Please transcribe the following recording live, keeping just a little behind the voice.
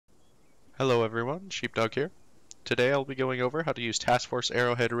Hello everyone, Sheepdog here. Today I'll be going over how to use Task Force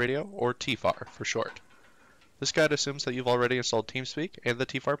Arrowhead Radio, or TFAR for short. This guide assumes that you've already installed TeamSpeak and the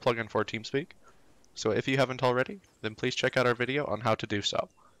TFAR plugin for TeamSpeak, so if you haven't already, then please check out our video on how to do so.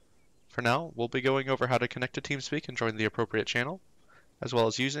 For now, we'll be going over how to connect to TeamSpeak and join the appropriate channel, as well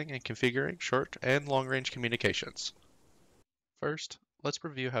as using and configuring short and long-range communications. First, let's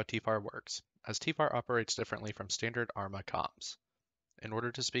review how TFAR works, as TFAR operates differently from standard Arma comms. In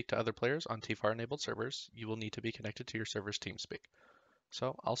order to speak to other players on TFAR-enabled servers, you will need to be connected to your server's TeamSpeak.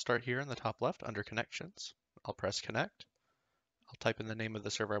 So I'll start here in the top left under Connections. I'll press Connect. I'll type in the name of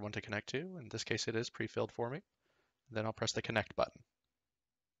the server I want to connect to. In this case, it is pre-filled for me. Then I'll press the Connect button.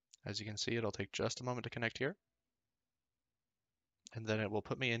 As you can see, it'll take just a moment to connect here. And then it will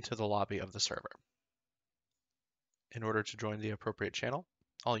put me into the lobby of the server. In order to join the appropriate channel,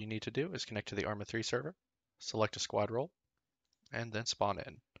 all you need to do is connect to the Arma 3 server, select a squad role, and then spawn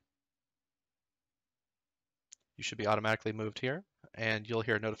in. You should be automatically moved here, and you'll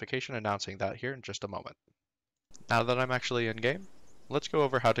hear a notification announcing that here in just a moment. Now that I'm actually in game, let's go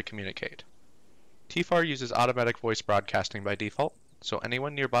over how to communicate. TFAR uses automatic voice broadcasting by default, so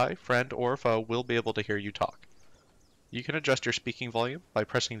anyone nearby, friend or foe, will be able to hear you talk. You can adjust your speaking volume by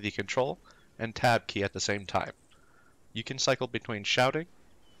pressing the Control and Tab key at the same time. You can cycle between shouting,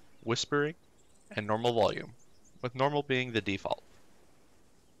 whispering, and normal volume, with normal being the default.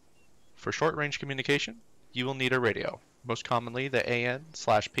 For short-range communication, you will need a radio, most commonly the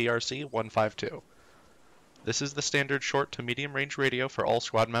AN/PRC 152. This is the standard short to medium range radio for all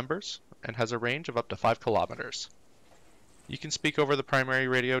squad members and has a range of up to 5 kilometers. You can speak over the primary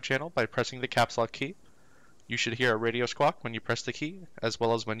radio channel by pressing the caps lock key. You should hear a radio squawk when you press the key, as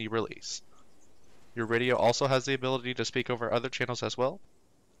well as when you release. Your radio also has the ability to speak over other channels as well.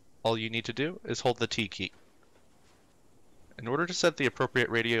 All you need to do is hold the T key. In order to set the appropriate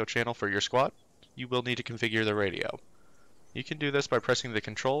radio channel for your squad, you will need to configure the radio. You can do this by pressing the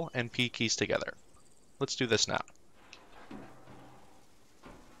Control and P keys together. Let's do this now.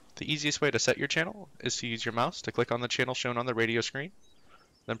 The easiest way to set your channel is to use your mouse to click on the channel shown on the radio screen,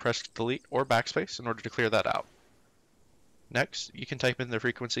 then press Delete or Backspace in order to clear that out. Next, you can type in the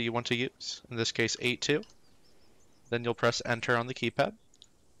frequency you want to use, in this case 82. Then you'll press Enter on the keypad,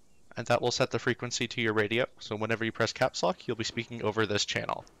 and that will set the frequency to your radio, so whenever you press caps lock, you'll be speaking over this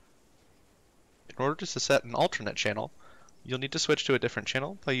channel. In order to set an alternate channel, you'll need to switch to a different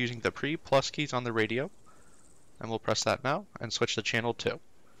channel by using the pre-plus keys on the radio, and we'll press that now and switch the channel to.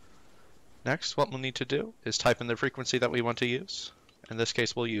 Next, what we'll need to do is type in the frequency that we want to use. In this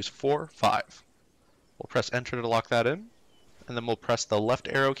case, we'll use 45. We'll press Enter to lock that in, and then we'll press the left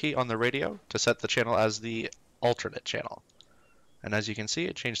arrow key on the radio to set the channel as the alternate channel. And as you can see,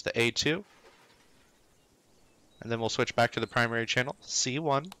 it changed to A2. And then we'll switch back to the primary channel,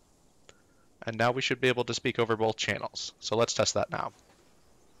 C1. And now we should be able to speak over both channels. So let's test that now.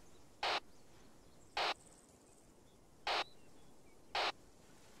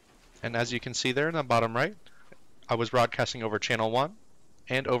 And as you can see there in the bottom right, I was broadcasting over channel 1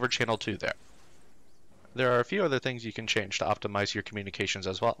 and over channel 2 there. There are a few other things you can change to optimize your communications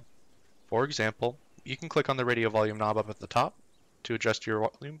as well. For example, you can click on the radio volume knob up at the top to adjust your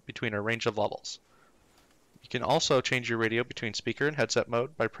volume between a range of levels. You can also change your radio between speaker and headset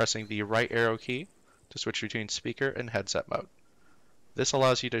mode by pressing the right arrow key to switch between speaker and headset mode. This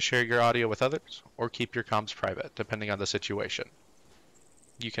allows you to share your audio with others or keep your comms private, depending on the situation.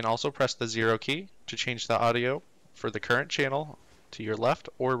 You can also press the 0 key to change the audio for the current channel to your left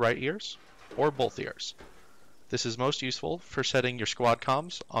or right ears, or both ears. This is most useful for setting your squad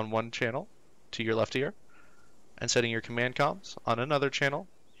comms on one channel to your left ear, and setting your command comms on another channel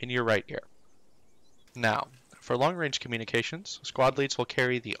in your right ear. Now, for long-range communications, squad leads will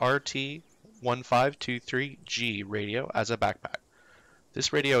carry the RT1523G radio as a backpack.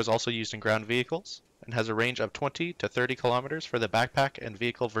 This radio is also used in ground vehicles and has a range of 20 to 30 kilometers for the backpack and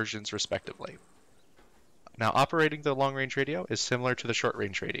vehicle versions respectively. Now, operating the long-range radio is similar to the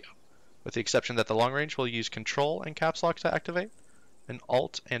short-range radio, with the exception that the long-range will use Control and caps lock to activate, and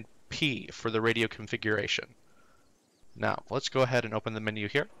Alt and P for the radio configuration. Now, let's go ahead and open the menu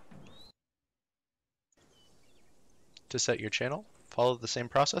here. To set your channel, follow the same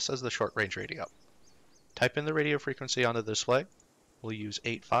process as the short-range radio. Type in the radio frequency on the display. We'll use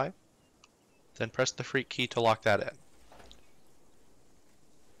 85. Then press the freak key to lock that in.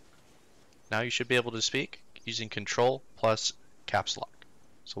 Now you should be able to speak using Control plus caps lock.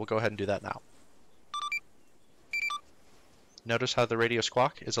 So we'll go ahead and do that now. Notice how the radio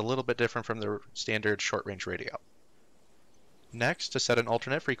squawk is a little bit different from the standard short-range radio. Next, to set an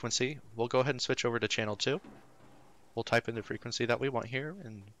alternate frequency, we'll go ahead and switch over to channel 2. We'll type in the frequency that we want here,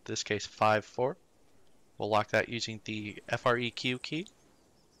 in this case 5-4. We'll lock that using the FREQ key.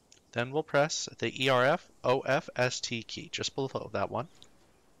 Then we'll press the ERF OFST key just below that one.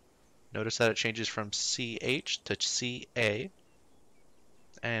 Notice that it changes from CH to CA.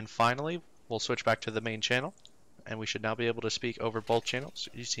 And finally, we'll switch back to the main channel, and we should now be able to speak over both channels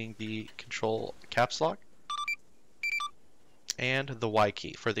using the control caps lock and the Y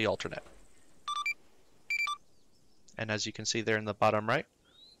key for the alternate. And as you can see there in the bottom right,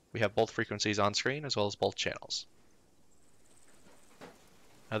 we have both frequencies on screen as well as both channels.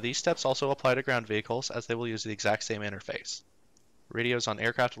 Now these steps also apply to ground vehicles, as they will use the exact same interface. Radios on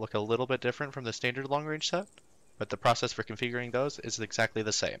aircraft look a little bit different from the standard long-range set, but the process for configuring those is exactly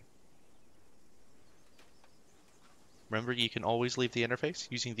the same. Remember, you can always leave the interface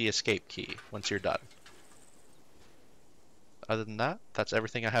using the escape key once you're done. Other than that, that's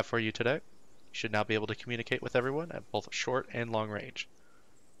everything I have for you today. You should now be able to communicate with everyone at both short and long range.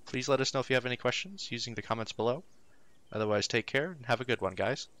 Please let us know if you have any questions using the comments below. Otherwise, take care and have a good one,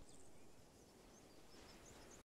 guys.